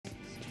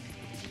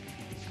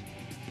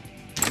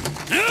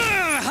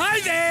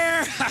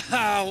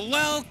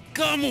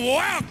Welcome,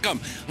 welcome.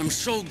 I'm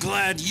so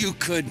glad you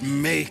could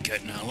make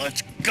it. Now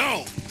let's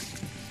go.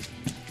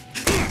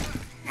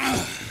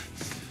 Now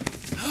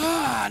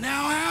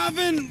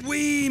haven't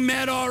we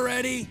met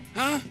already?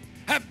 Huh?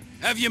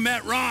 Have you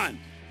met Ron?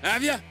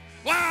 Have you?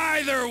 Well,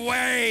 either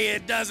way,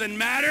 it doesn't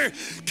matter.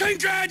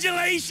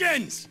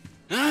 Congratulations!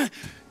 Huh?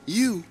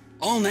 You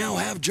all now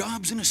have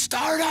jobs in a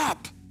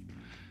startup.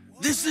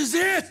 This is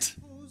it.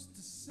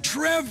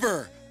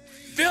 Trevor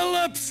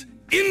Phillips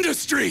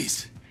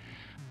Industries.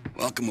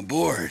 Welcome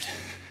aboard.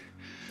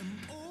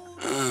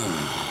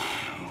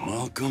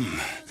 Welcome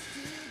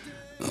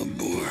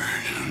aboard.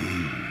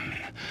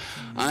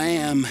 I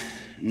am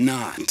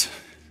not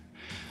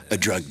a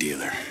drug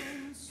dealer.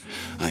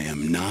 I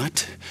am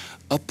not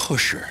a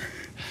pusher.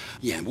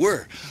 Yeah,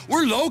 we're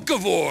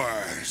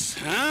locavores,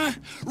 huh?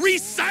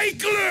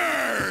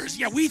 Recyclers!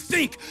 Yeah, we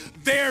think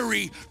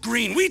very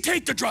green. We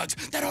take the drugs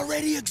that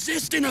already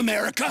exist in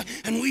America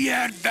and we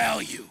add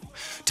value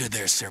to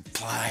their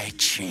supply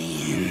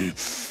chain.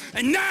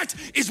 And that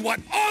is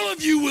what all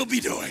of you will be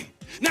doing.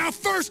 Now,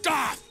 first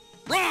off,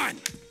 Ron,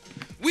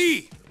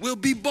 we will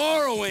be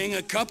borrowing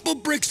a couple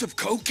bricks of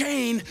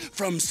cocaine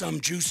from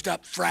some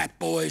juiced-up frat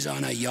boys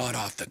on a yacht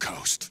off the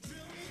coast.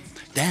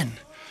 Then,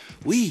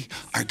 we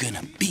are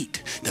gonna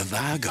beat the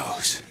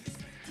Vagos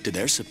to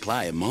their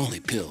supply of Molly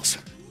pills.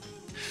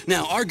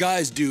 Now, our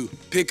guys do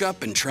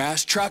pickup and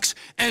trash trucks,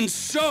 and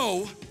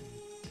so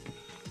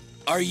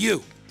are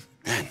you.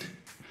 And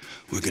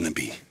we're gonna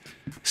be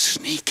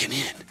sneaking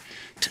in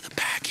to the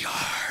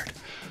backyard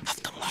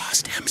of the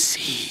lost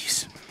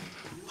MCs.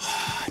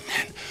 And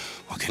then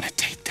we're gonna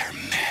take their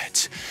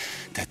meds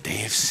that they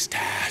have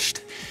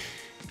stashed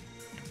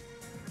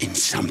in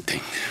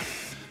something.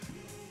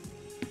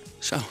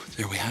 So,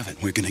 there we have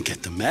it. We're gonna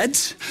get the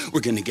meds,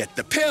 we're gonna get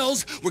the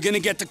pills, we're gonna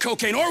get the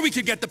cocaine, or we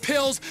could get the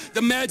pills,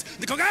 the meds,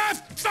 the cocaine,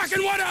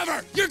 fucking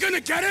whatever! You're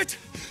gonna get it,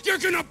 you're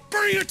gonna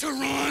bring it to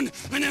Ron,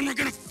 and then we're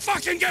gonna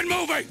fucking get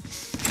moving!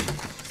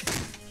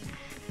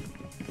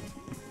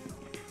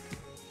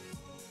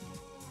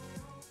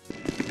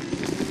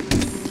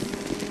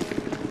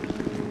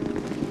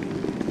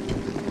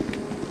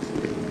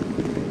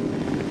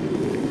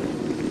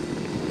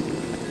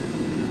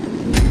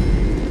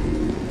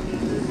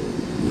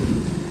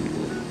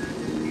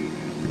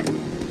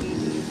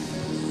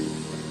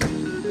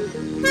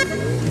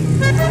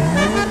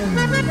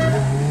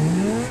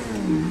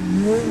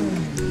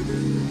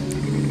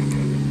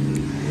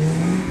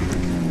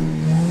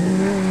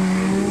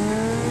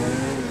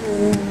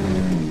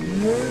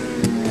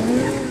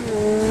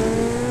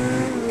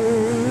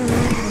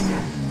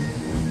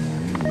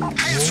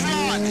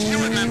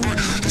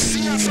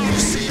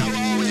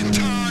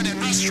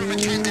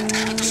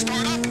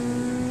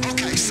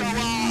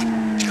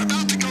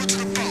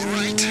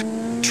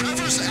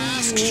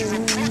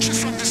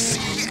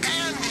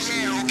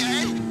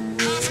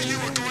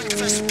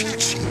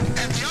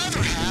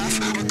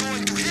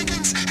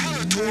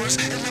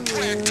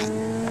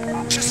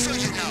 Just so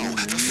you know,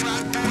 the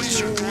frat boys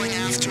you're going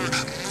after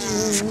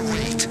move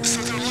weight,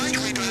 so they're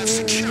likely to have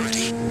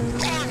security,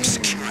 armed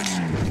security,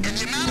 and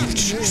the amount of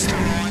juice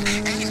they're on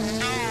ain't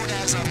known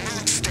as a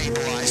mood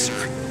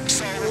stabilizer.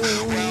 So,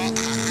 well,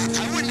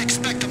 I wouldn't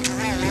expect them to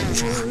roll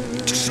over,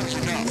 just so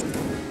you know.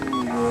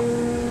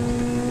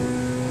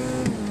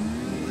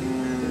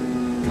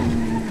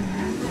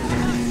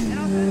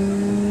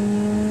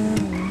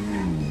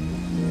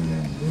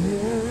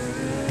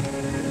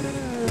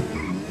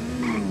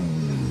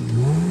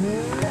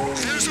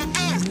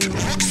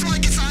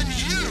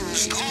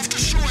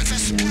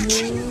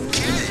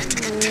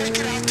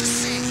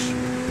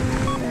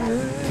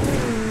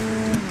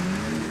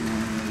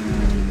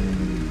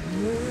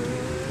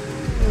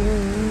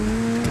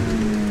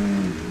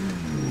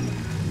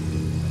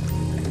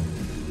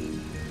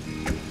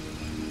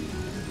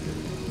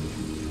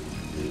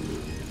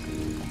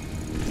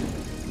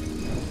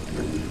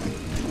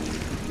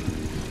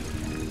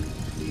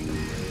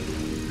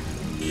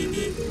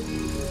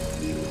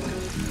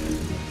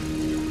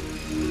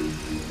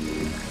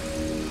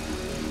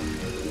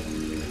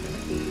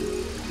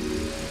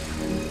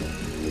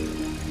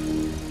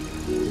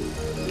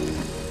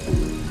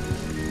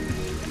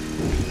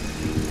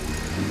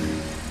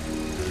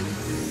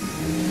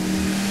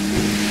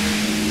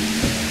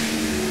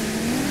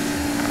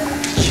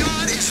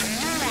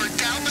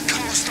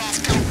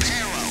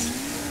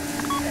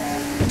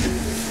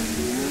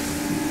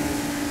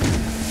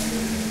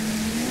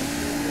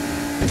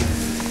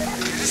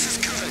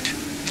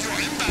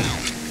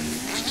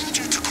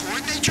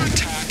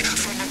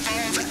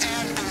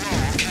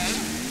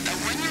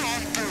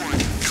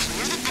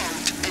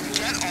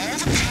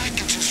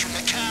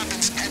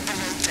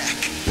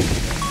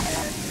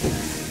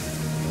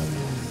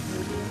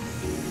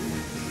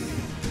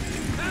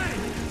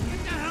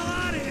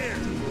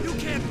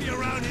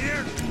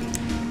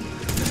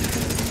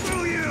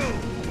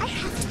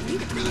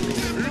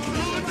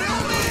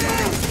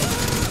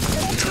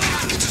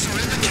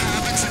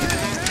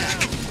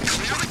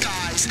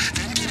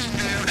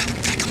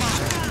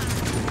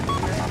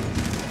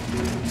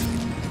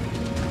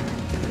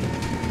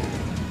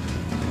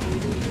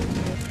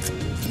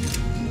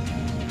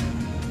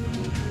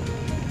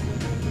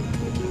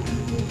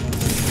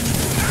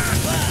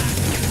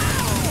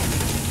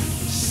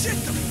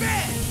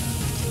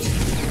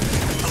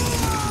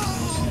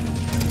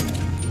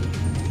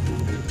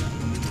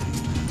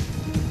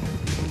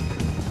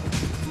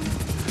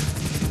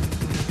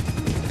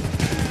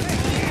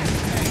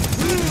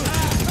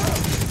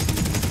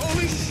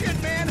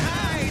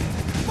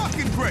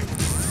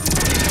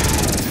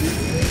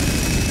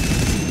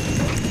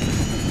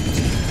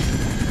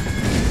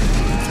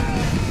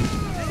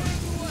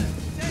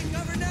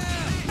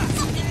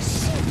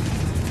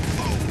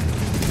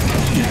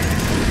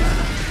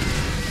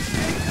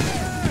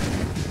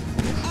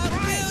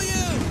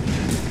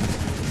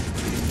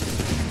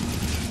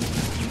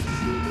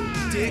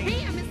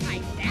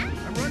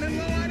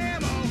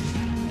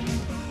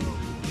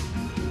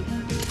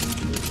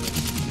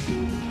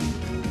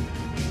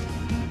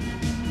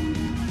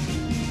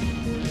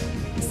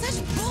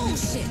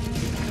 bullshit!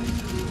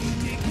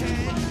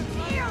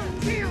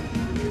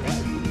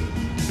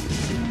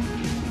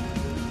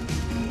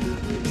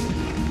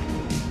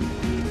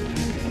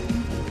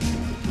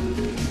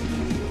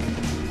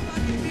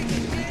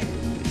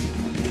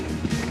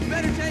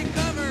 Better take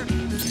cover!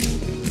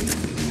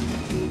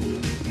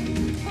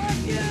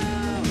 Fuck you!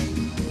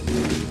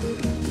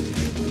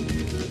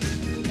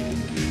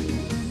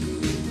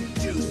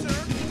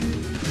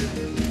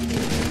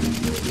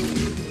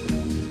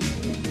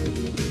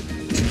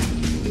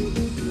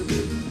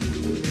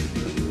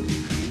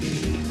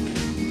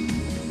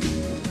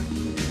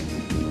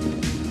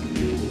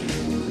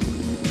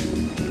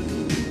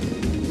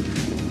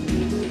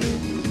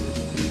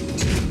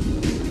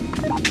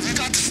 You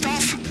got the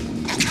stuff?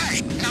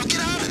 Okay, now get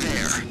out of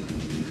there.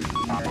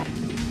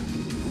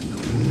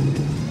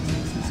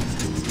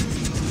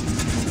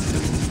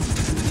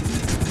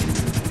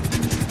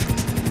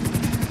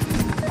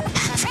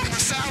 From the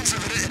sounds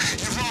of it,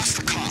 you lost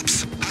the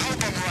cops. I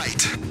hope I'm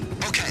right.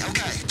 Okay.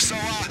 So,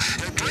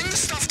 bring the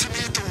stuff to me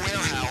at the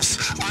warehouse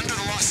under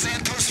the Los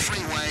Santos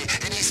Freeway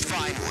in East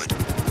Vinewood.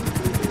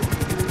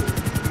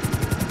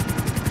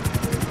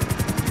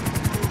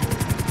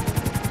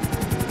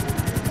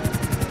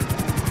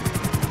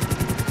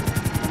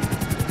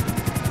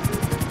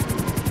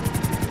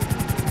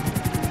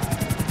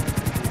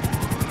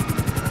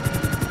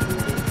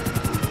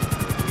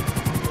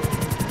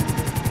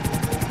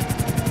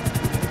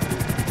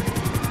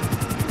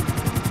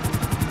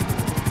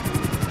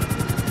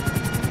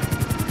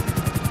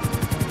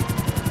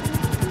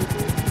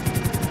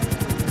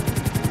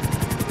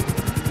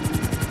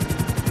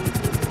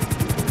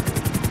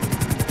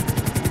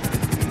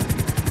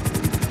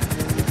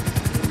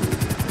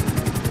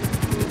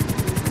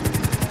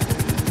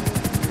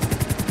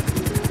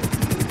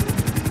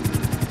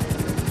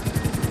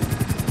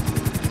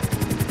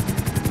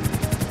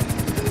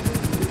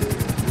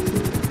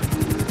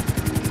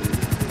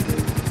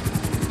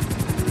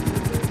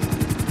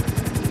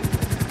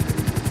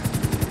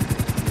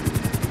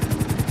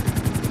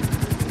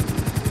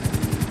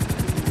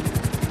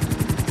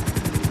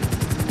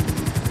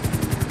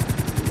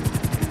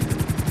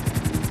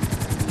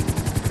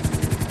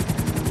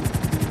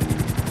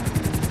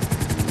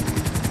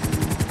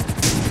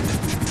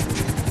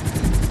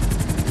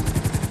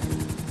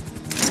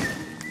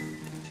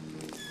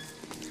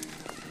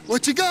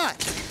 What you got?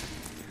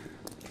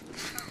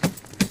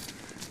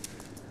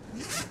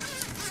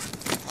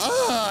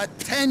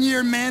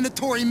 10-year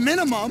mandatory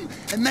minimum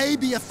and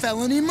maybe a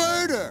felony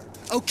murder.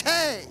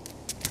 Okay.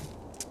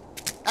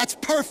 That's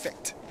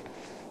perfect.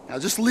 Now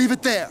just leave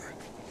it there.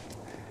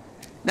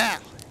 Now,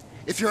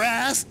 if you're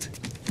asked,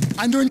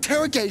 under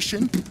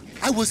interrogation,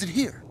 I wasn't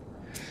here.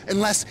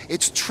 Unless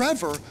it's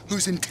Trevor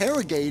who's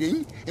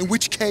interrogating, in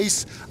which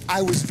case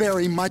I was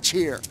very much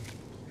here.